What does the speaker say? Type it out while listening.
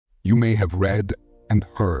You may have read and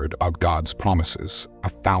heard of God's promises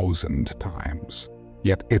 1,000 times,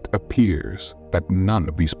 yet it appears that none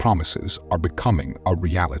of these promises are becoming a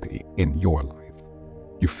reality in your life.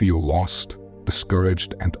 You feel lost,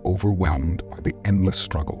 discouraged, and overwhelmed by the endless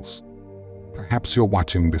struggles. Perhaps you're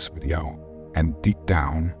watching this video, and deep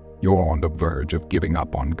down, you're on the verge of giving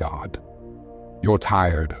up on God. You're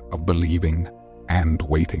tired of believing and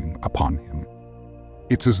waiting upon Him.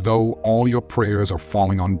 It's as though all your prayers are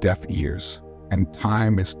falling on deaf ears, and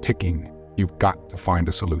time is ticking. You've got to find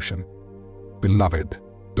a solution. Beloved,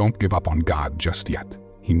 don't give up on God just yet.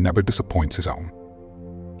 He never disappoints His own.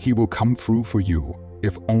 He will come through for you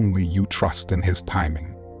if only you trust in His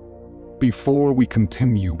timing. Before we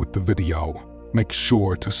continue with the video, make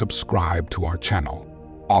sure to subscribe to our channel.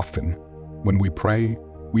 Often, when we pray,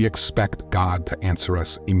 we expect God to answer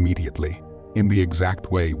us immediately, in the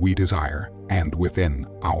exact way we desire and within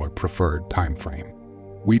our preferred time frame.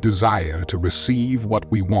 We desire to receive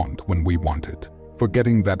what we want when we want it,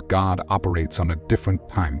 forgetting that God operates on a different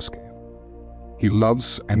timescale. He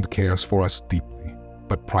loves and cares for us deeply,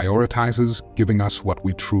 but prioritizes giving us what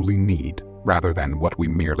we truly need rather than what we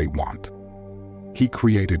merely want. He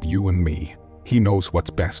created you and me. He knows what's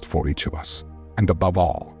best for each of us, and above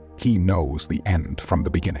all, He knows the end from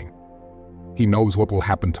the beginning. He knows what will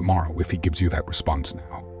happen tomorrow if He gives you that response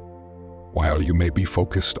now. While you may be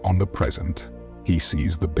focused on the present, He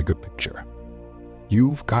sees the bigger picture.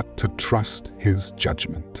 You've got to trust His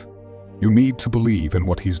judgment. You need to believe in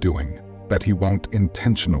what He's doing, that He won't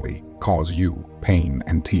intentionally cause you pain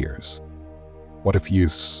and tears. What if He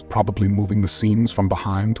is probably moving the scenes from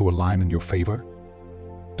behind to align in your favor?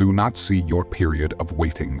 Do not see your period of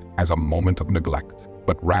waiting as a moment of neglect,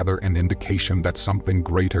 but rather an indication that something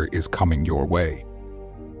greater is coming your way.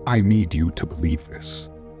 I need you to believe this.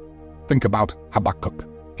 Think about Habakkuk.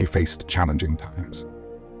 He faced challenging times.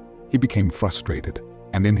 He became frustrated,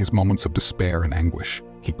 and in his moments of despair and anguish,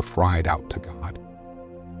 he cried out to God.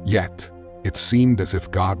 Yet, it seemed as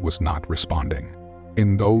if God was not responding.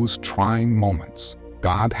 In those trying moments,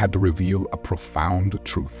 God had to reveal a profound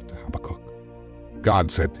truth to Habakkuk.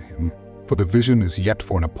 God said to him, "For the vision is yet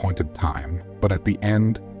for an appointed time, but at the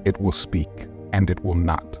end it will speak, and it will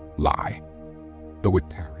not lie. Though it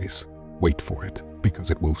tarries, wait for it,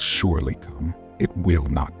 because it will surely come. It will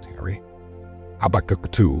not tarry."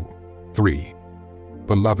 Habakkuk 2:3.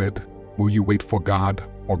 Beloved, will you wait for God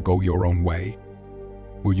or go your own way?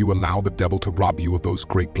 Will you allow the devil to rob you of those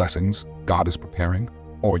great blessings God is preparing,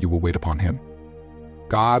 or you will wait upon Him?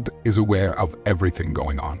 God is aware of everything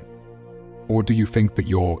going on. Or do you think that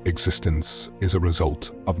your existence is a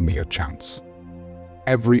result of mere chance?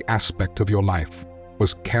 Every aspect of your life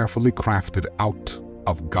was carefully crafted out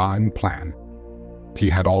of God's plan. He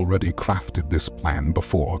had already crafted this plan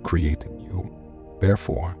before creating you.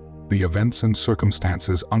 Therefore, the events and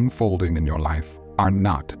circumstances unfolding in your life are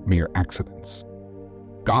not mere accidents.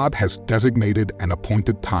 God has designated an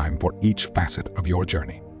appointed time for each facet of your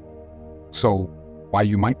journey. So, while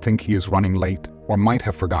you might think He is running late or might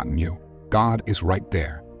have forgotten you, God is right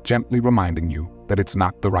there, gently reminding you that it's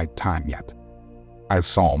not the right time yet. As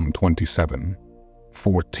Psalm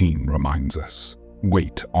 27:14 reminds us,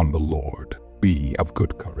 "Wait on the Lord, be of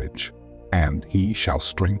good courage, and He shall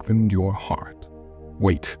strengthen your heart."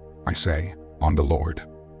 Wait, I say, on the Lord.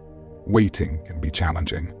 Waiting can be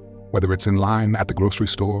challenging, whether it's in line at the grocery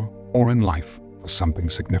store or in life for something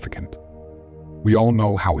significant. We all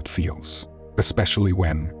know how it feels, especially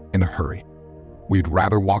when in a hurry. We'd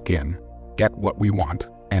rather walk in, get what we want,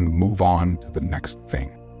 and move on to the next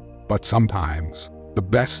thing. But sometimes, the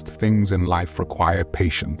best things in life require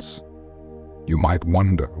patience. You might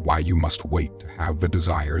wonder why you must wait to have the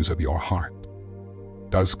desires of your heart.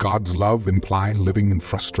 Does God's love imply living in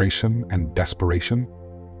frustration and desperation?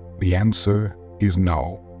 The answer is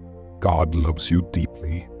no. God loves you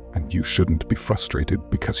deeply, and you shouldn't be frustrated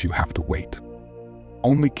because you have to wait.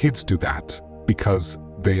 Only kids do that because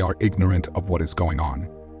they are ignorant of what is going on.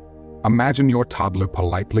 Imagine your toddler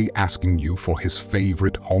politely asking you for his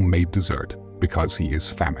favorite homemade dessert because he is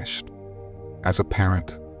famished. As a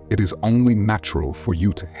parent, it is only natural for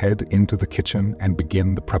you to head into the kitchen and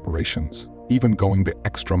begin the preparations, even going the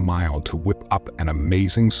extra mile to whip up an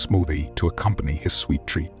amazing smoothie to accompany his sweet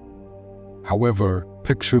treat. However,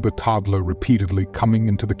 picture the toddler repeatedly coming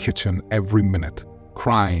into the kitchen every minute,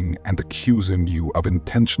 crying and accusing you of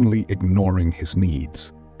intentionally ignoring his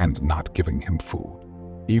needs and not giving him food,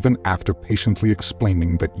 even after patiently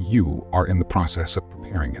explaining that you are in the process of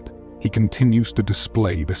preparing it. He continues to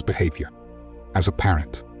display this behavior. As a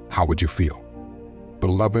parent, how would you feel?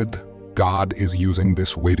 Beloved, God is using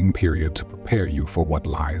this waiting period to prepare you for what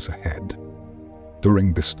lies ahead.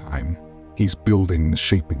 During this time, He's building and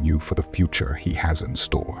shaping you for the future He has in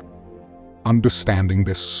store. Understanding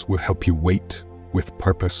this will help you wait with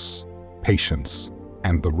purpose, patience,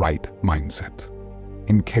 and the right mindset.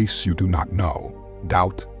 In case you do not know,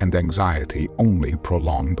 doubt and anxiety only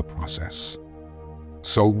prolong the process.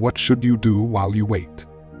 So what should you do while you wait?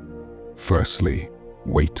 Firstly,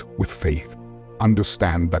 wait with faith.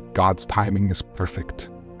 Understand that God's timing is perfect,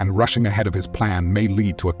 and rushing ahead of His plan may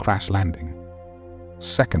lead to a crash landing.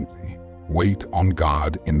 Secondly, wait on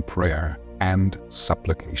God in prayer and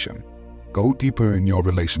supplication. Go deeper in your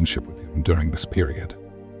relationship with Him during this period.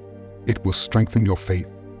 It will strengthen your faith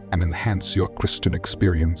and enhance your Christian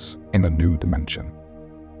experience in a new dimension.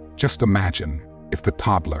 Just imagine if the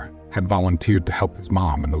toddler had volunteered to help his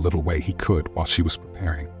mom in the little way he could while she was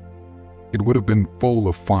preparing. It would have been full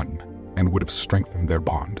of fun and would have strengthened their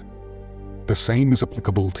bond. The same is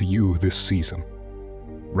applicable to you this season.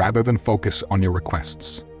 Rather than focus on your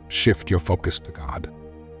requests, shift your focus to God.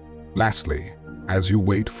 Lastly, as you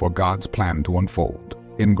wait for God's plan to unfold,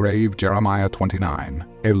 engrave Jeremiah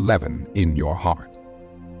 29:11 in your heart.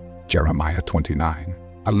 Jeremiah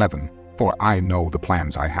 29:11, "For I know the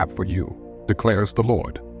plans I have for you, declares the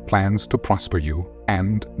Lord, plans to prosper you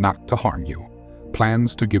and not to harm you,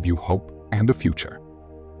 plans to give you hope and a future."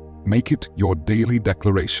 Make it your daily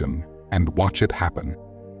declaration and watch it happen.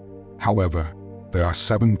 However, there are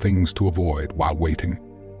 7 things to avoid while waiting.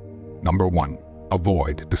 Number 1,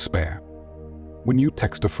 avoid despair. When you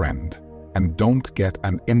text a friend and don't get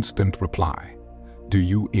an instant reply, do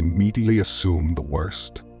you immediately assume the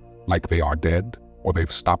worst? Like they are dead or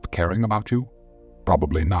they've stopped caring about you?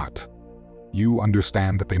 Probably not. You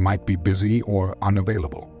understand that they might be busy or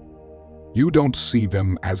unavailable. You don't see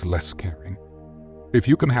them as less caring. If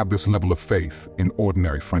you can have this level of faith in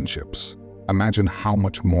ordinary friendships, imagine how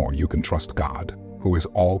much more you can trust God, who is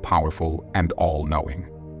all-powerful and all-knowing.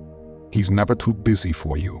 He's never too busy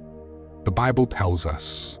for you. The Bible tells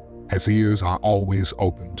us His ears are always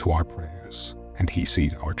open to our prayers, and He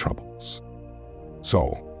sees our troubles.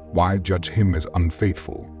 So, why judge Him as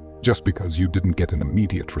unfaithful just because you didn't get an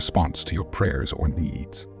immediate response to your prayers or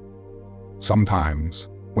needs? Sometimes,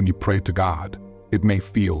 when you pray to God, it may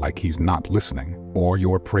feel like He's not listening or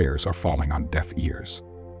your prayers are falling on deaf ears.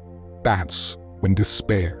 That's when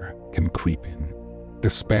despair can creep in.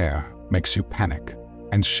 Despair makes you panic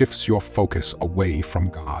and shifts your focus away from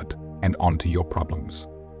God and onto your problems.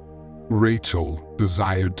 Rachel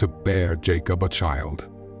desired to bear Jacob a child.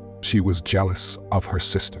 She was jealous of her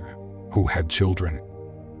sister, who had children.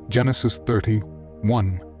 Genesis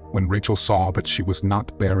 30:1, when Rachel saw that she was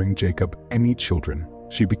not bearing Jacob any children,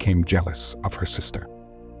 she became jealous of her sister.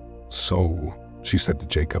 "So," she said to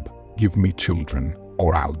Jacob, "give me children,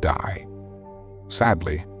 or I'll die."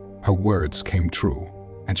 Sadly, her words came true,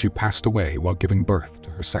 and she passed away while giving birth to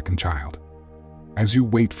her second child. As you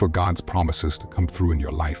wait for God's promises to come through in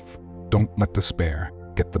your life, don't let despair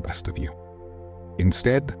get the best of you.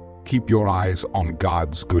 Instead, keep your eyes on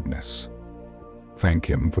God's goodness. Thank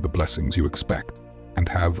Him for the blessings you expect, and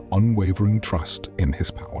have unwavering trust in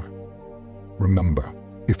His power. Remember,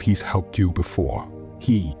 if He's helped you before,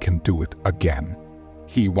 He can do it again.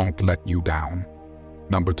 He won't let you down.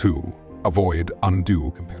 Number 2, avoid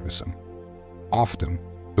undue comparison. Often,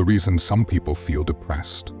 the reason some people feel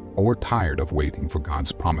depressed or tired of waiting for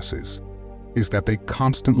God's promises is that they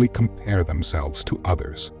constantly compare themselves to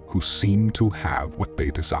others who seem to have what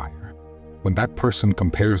they desire. When that person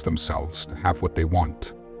compares themselves to have what they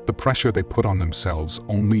want, the pressure they put on themselves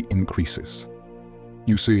only increases.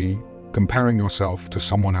 You see, comparing yourself to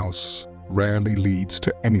someone else rarely leads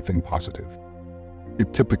to anything positive.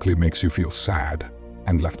 It typically makes you feel sad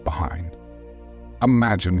and left behind.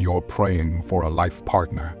 Imagine you're praying for a life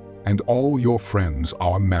partner and all your friends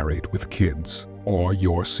are married with kids, or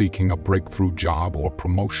you're seeking a breakthrough job or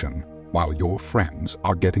promotion while your friends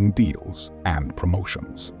are getting deals and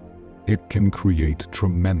promotions. It can create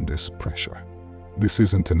tremendous pressure. This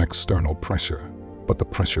isn't an external pressure, but the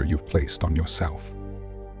pressure you've placed on yourself.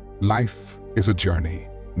 Life is a journey,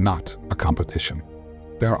 not a competition.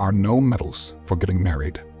 There are no medals for getting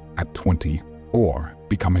married at 20 or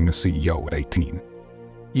becoming a CEO at 18.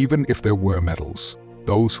 Even if there were medals,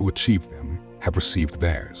 those who achieve them have received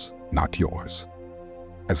theirs, not yours.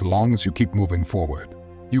 As long as you keep moving forward,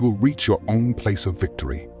 you will reach your own place of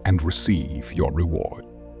victory and receive your reward.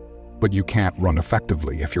 But you can't run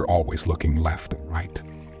effectively if you're always looking left and right.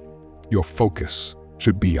 Your focus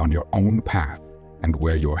should be on your own path and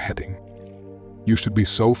where you're heading. You should be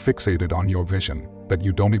so fixated on your vision that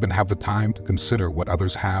you don't even have the time to consider what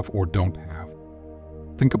others have or don't have.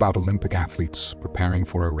 Think about Olympic athletes preparing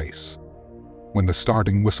for a race. When the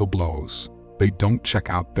starting whistle blows, They don't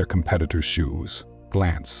check out their competitors' shoes,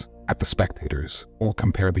 glance at the spectators, or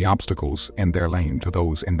compare the obstacles in their lane to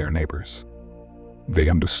those in their neighbors. They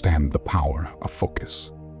understand the power of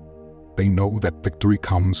focus. They know that victory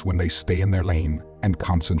comes when they stay in their lane and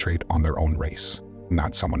concentrate on their own race,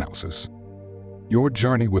 not someone else's. Your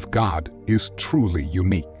journey with God is truly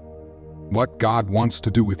unique. What God wants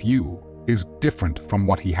to do with you is different from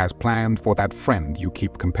what He has planned for that friend you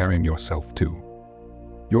keep comparing yourself to.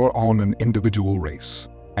 You're on an individual race,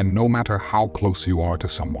 and no matter how close you are to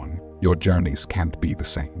someone, your journeys can't be the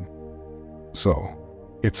same.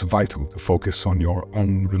 So, it's vital to focus on your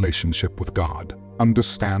own relationship with God,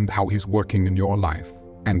 understand how He's working in your life,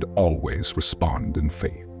 and always respond in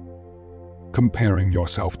faith. Comparing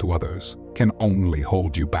yourself to others can only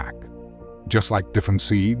hold you back. Just like different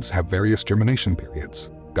seeds have various germination periods,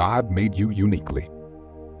 God made you uniquely.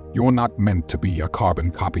 You're not meant to be a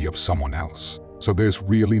carbon copy of someone else, so there's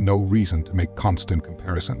really no reason to make constant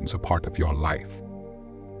comparisons a part of your life.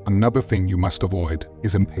 Another thing you must avoid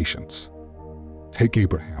is impatience. Take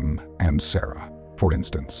Abraham and Sarah, for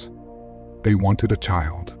instance. They wanted a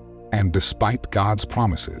child, and despite God's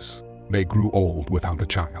promises, they grew old without a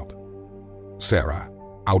child. Sarah,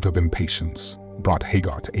 out of impatience, brought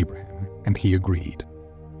Hagar to Abraham, and he agreed.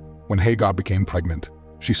 When Hagar became pregnant,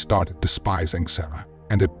 she started despising Sarah,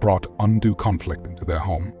 and it brought undue conflict into their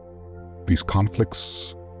home. These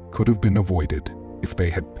conflicts could have been avoided if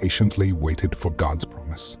they had patiently waited for God's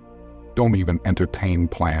promise. Don't even entertain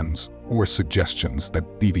plans or suggestions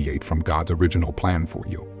that deviate from God's original plan for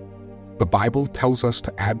you. The Bible tells us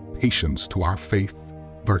to add patience to our faith,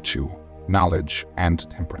 virtue, knowledge, and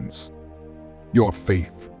temperance. Your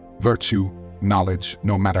faith, virtue, knowledge,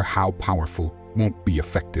 no matter how powerful, won't be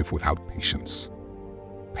effective without patience.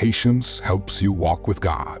 Patience helps you walk with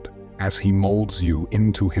God as He molds you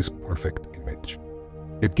into His perfect image.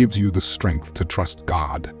 It gives you the strength to trust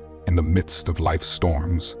God in the midst of life's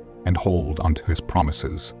storms and hold onto His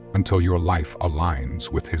promises until your life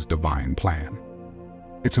aligns with His divine plan.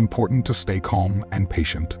 It's important to stay calm and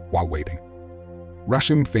patient while waiting.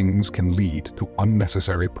 Rushing things can lead to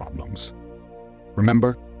unnecessary problems.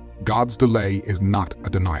 Remember, God's delay is not a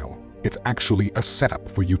denial. It's actually a setup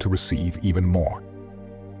for you to receive even more.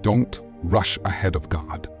 Don't rush ahead of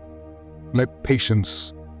God. Let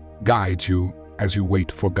patience guide you as you wait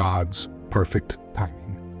for God's perfect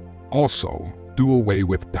timing. Also, do away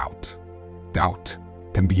with doubt. Doubt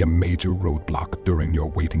can be a major roadblock during your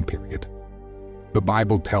waiting period. The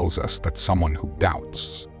Bible tells us that someone who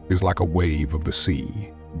doubts is like a wave of the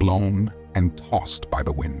sea, blown and tossed by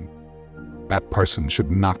the wind. That person should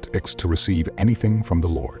not expect to receive anything from the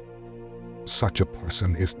Lord. Such a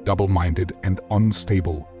person is double-minded and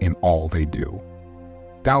unstable in all they do.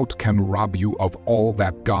 Doubt can rob you of all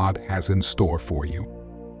that God has in store for you.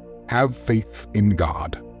 Have faith in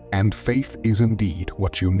God, and faith is indeed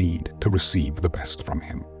what you need to receive the best from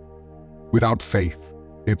Him. Without faith,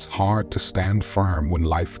 it's hard to stand firm when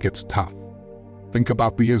life gets tough. Think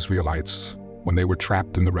about the Israelites when they were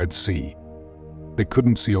trapped in the Red Sea. They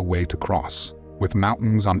couldn't see a way to cross, with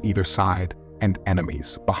mountains on either side and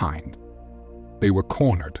enemies behind. They were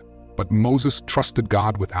cornered, but Moses trusted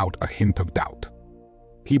God without a hint of doubt.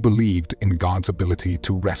 He believed in God's ability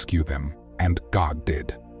to rescue them, and God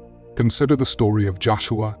did. Consider the story of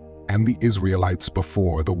Joshua and the Israelites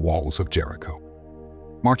before the walls of Jericho.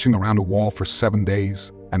 Marching around a wall for 7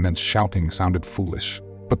 days and then shouting sounded foolish,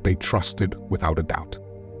 but they trusted without a doubt.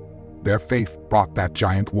 Their faith brought that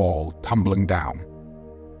giant wall tumbling down.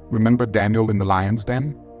 Remember Daniel in the lion's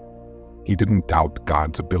den? He didn't doubt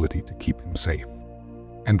God's ability to keep him safe.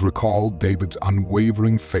 And recall David's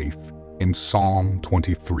unwavering faith in Psalm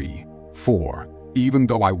 23:4. Even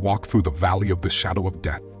though I walk through the valley of the shadow of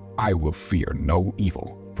death, I will fear no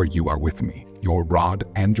evil, for you are with me. Your rod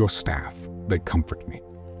and your staff, they comfort me.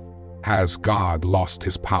 Has God lost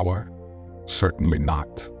His power? Certainly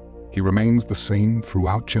not. He remains the same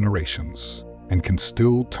throughout generations and can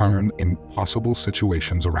still turn impossible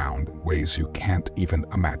situations around in ways you can't even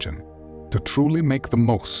imagine. To truly make the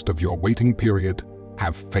most of your waiting period,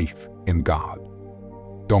 have faith in God.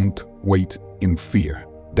 Don't wait in fear,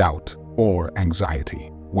 doubt, or anxiety.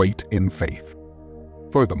 Wait in faith.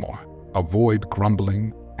 Furthermore, avoid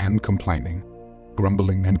grumbling and complaining.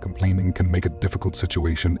 Grumbling and complaining can make a difficult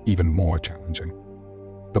situation even more challenging.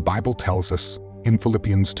 The Bible tells us in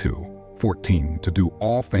Philippians 2:14 to do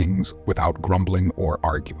all things without grumbling or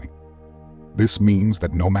arguing. This means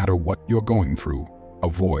that no matter what you're going through,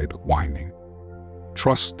 avoid whining.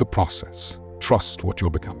 Trust the process, trust what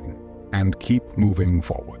you're becoming, and keep moving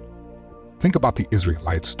forward. Think about the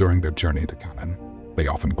Israelites during their journey to Canaan. They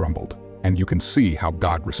often grumbled. and you can see how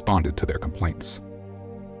God responded to their complaints.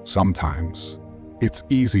 Sometimes, it's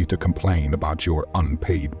easy to complain about your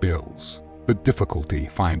unpaid bills, the difficulty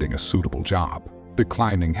finding a suitable job,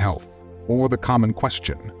 declining health, or the common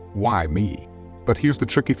question, why me? But here's the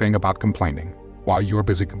tricky thing about complaining. While you're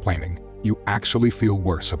busy complaining, you actually feel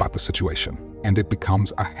worse about the situation, and it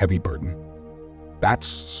becomes a heavy burden.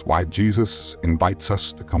 That's why Jesus invites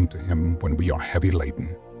us to come to Him when we are heavy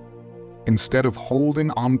laden. Instead of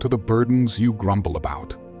holding on to the burdens you grumble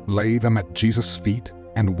about, lay them at Jesus' feet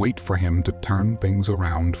and wait for Him to turn things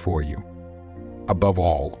around for you. Above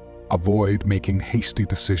all, avoid making hasty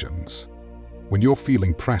decisions. When you're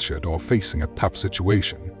feeling pressured or facing a tough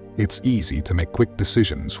situation, it's easy to make quick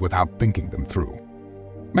decisions without thinking them through.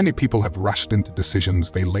 Many people have rushed into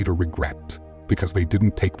decisions they later regret because they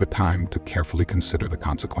didn't take the time to carefully consider the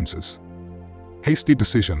consequences. Hasty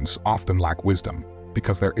decisions often lack wisdom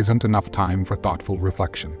because there isn't enough time for thoughtful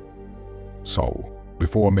reflection. So,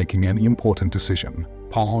 before making any important decision,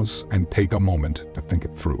 pause and take a moment to think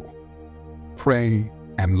it through. Pray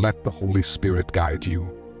and let the Holy Spirit guide you.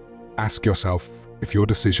 Ask yourself if your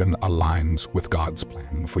decision aligns with God's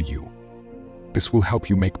plan for you. This will help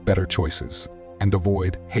you make better choices and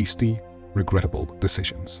avoid hasty, regrettable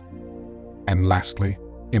decisions. And lastly,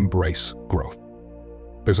 embrace growth.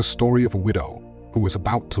 There's a story of a widow who was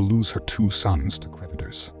about to lose her 2 sons to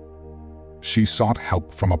creditors. She sought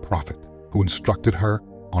help from a prophet who instructed her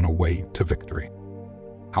on a way to victory.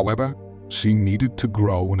 However, she needed to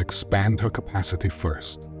grow and expand her capacity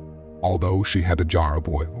first. Although she had a jar of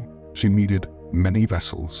oil, she needed many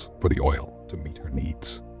vessels for the oil to meet her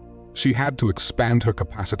needs. She had to expand her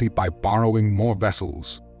capacity by borrowing more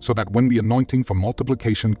vessels so that when the anointing for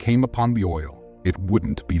multiplication came upon the oil, it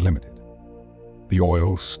wouldn't be limited. The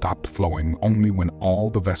oil stopped flowing only when all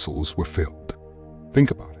the vessels were filled.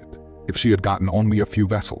 Think about it. If she had gotten only a few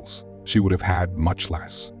vessels, she would have had much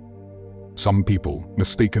less. Some people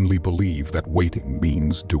mistakenly believe that waiting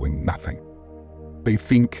means doing nothing. They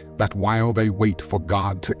think that while they wait for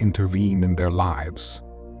God to intervene in their lives,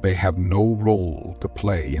 they have no role to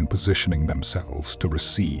play in positioning themselves to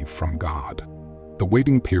receive from God. The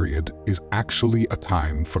waiting period is actually a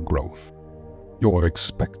time for growth. You're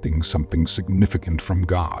expecting something significant from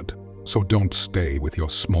God, so don't stay with your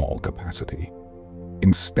small capacity.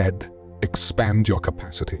 Instead, expand your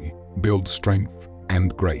capacity, build strength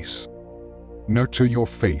and grace. Nurture your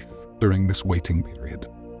faith during this waiting period.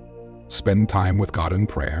 Spend time with God in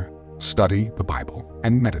prayer, study the Bible,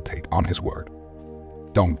 and meditate on His Word.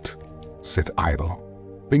 Don't sit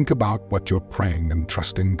idle. Think about what you're praying and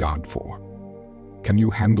trusting God for. Can you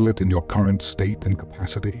handle it in your current state and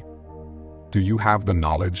capacity? Do you have the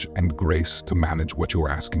knowledge and grace to manage what you're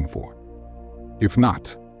asking for? If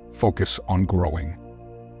not, focus on growing.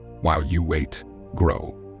 While you wait,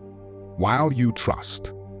 grow. While you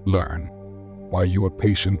trust, learn. While you are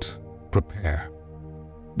patient, prepare.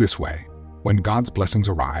 This way, when God's blessings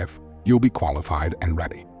arrive, you'll be qualified and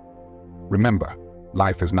ready. Remember,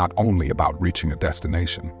 life is not only about reaching a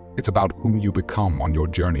destination, it's about who you become on your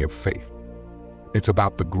journey of faith. It's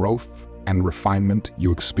about the growth and refinement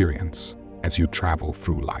you experience as you travel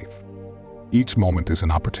through life. Each moment is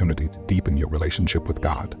an opportunity to deepen your relationship with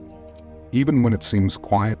God. Even when it seems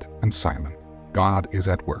quiet and silent, God is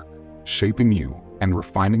at work, shaping you and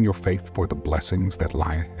refining your faith for the blessings that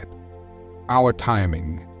lie ahead. Our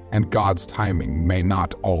timing and God's timing may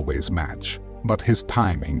not always match, but His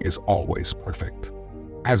timing is always perfect.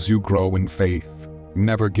 As you grow in faith,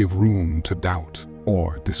 never give room to doubt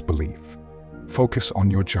or disbelief. Focus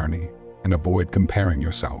on your journey and avoid comparing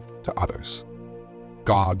yourself to others.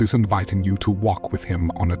 God is inviting you to walk with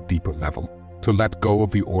Him on a deeper level, to let go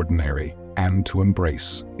of the ordinary and to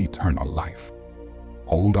embrace eternal life.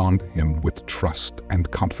 Hold on to Him with trust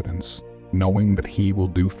and confidence, knowing that He will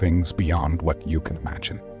do things beyond what you can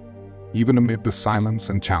imagine. Even amid the silence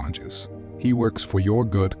and challenges, He works for your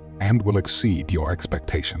good and will exceed your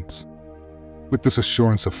expectations. With this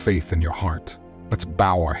assurance of faith in your heart, let's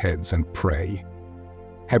bow our heads and pray.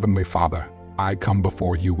 Heavenly Father, I come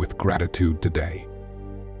before you with gratitude today.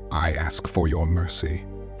 I ask for your mercy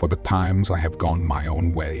for the times I have gone my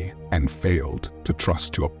own way and failed to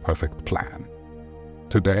trust your perfect plan.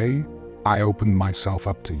 Today, I open myself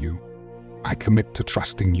up to you. I commit to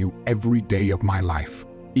trusting you every day of my life,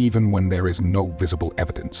 even when there is no visible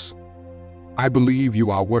evidence. I believe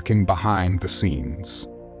you are working behind the scenes,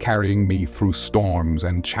 carrying me through storms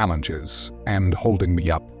and challenges, and holding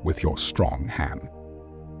me up with your strong hand.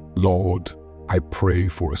 Lord, I pray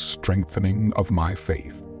for a strengthening of my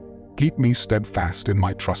faith. Keep me steadfast in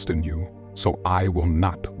my trust in you, so I will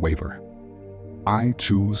not waver. I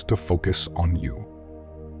choose to focus on you.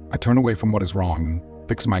 I turn away from what is wrong and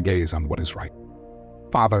fix my gaze on what is right.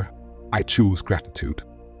 Father, I choose gratitude.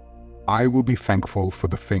 I will be thankful for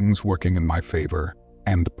the things working in my favor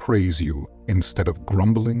and praise you instead of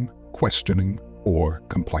grumbling, questioning, or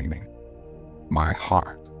complaining. My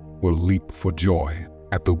heart will leap for joy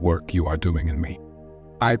at the work you are doing in me.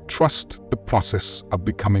 I trust the process of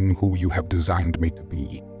becoming who you have designed me to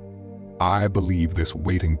be. I believe this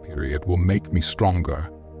waiting period will make me stronger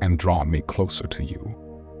and draw me closer to you.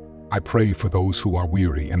 I pray for those who are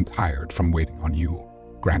weary and tired from waiting on you.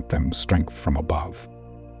 Grant them strength from above.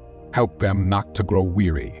 Help them not to grow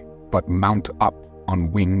weary, but mount up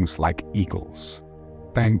on wings like eagles.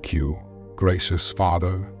 Thank you, gracious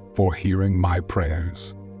Father, for hearing my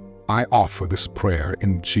prayers. I offer this prayer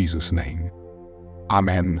in Jesus' name.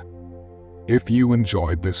 Amen. If you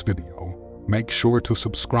enjoyed this video, make sure to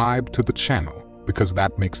subscribe to the channel because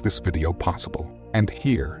that makes this video possible. And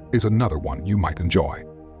here is another one you might enjoy.